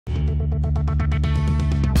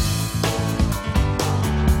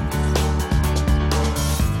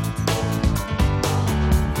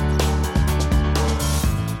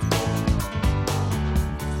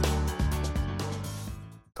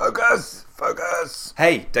Focus!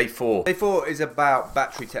 Hey, day 4. Day 4 is about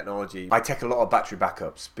battery technology. I take a lot of battery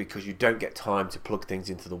backups because you don't get time to plug things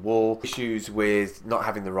into the wall. Issues with not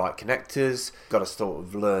having the right connectors. Got to sort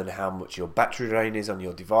of learn how much your battery drain is on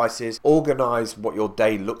your devices. Organize what your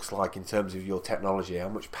day looks like in terms of your technology. How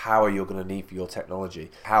much power you're going to need for your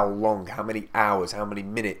technology. How long, how many hours, how many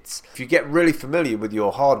minutes. If you get really familiar with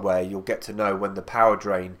your hardware, you'll get to know when the power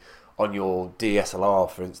drain on your DSLR,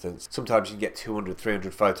 for instance. Sometimes you can get 200,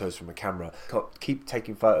 300 photos from a camera. Keep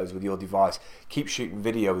taking photos with your device. Keep shooting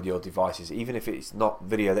video with your devices. Even if it's not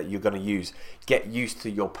video that you're going to use, get used to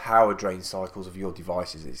your power drain cycles of your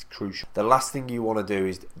devices. It's crucial. The last thing you want to do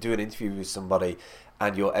is do an interview with somebody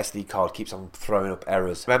and your SD card keeps on throwing up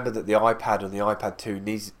errors. Remember that the iPad and the iPad 2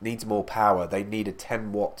 needs more power. They need a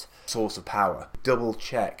 10 watt source of power. Double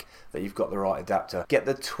check that you've got the right adapter. Get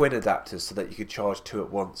the twin adapters so that you can charge 2 at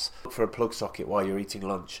once. Look for a plug socket while you're eating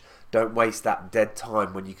lunch. Don't waste that dead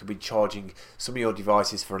time when you could be charging some of your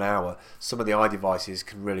devices for an hour. Some of the iDevices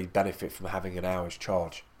can really benefit from having an hour's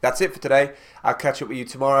charge. That's it for today. I'll catch up with you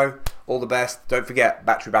tomorrow. All the best. Don't forget,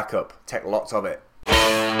 battery backup. Take lots of it.